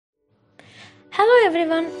Hello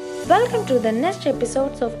everyone, welcome to the next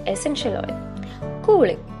episodes of Essential Oil.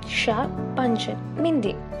 Cooling, sharp, pungent,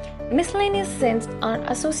 minty. Miscellaneous scents are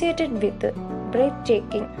associated with the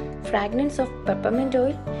breathtaking fragrance of peppermint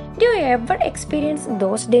oil. Do you ever experience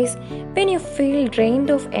those days when you feel drained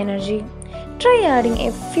of energy? Try adding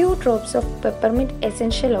a few drops of peppermint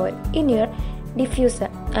essential oil in your diffuser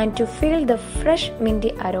and to feel the fresh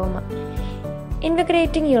minty aroma,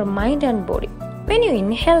 invigorating your mind and body. When you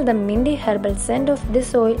inhale the minty herbal scent of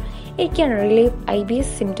this oil, it can relieve IBS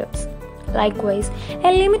symptoms. Likewise,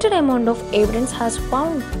 a limited amount of evidence has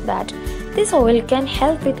found that this oil can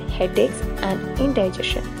help with headaches and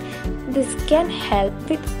indigestion. This can help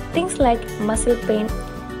with things like muscle pain,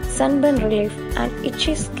 sunburn relief, and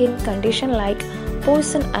itchy skin condition like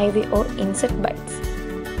poison ivy or insect bites.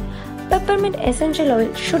 Peppermint essential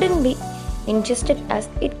oil shouldn't be ingested as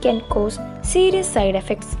it can cause serious side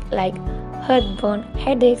effects like heartburn,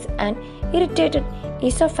 headaches, and irritated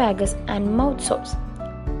esophagus and mouth sores.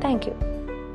 Thank you.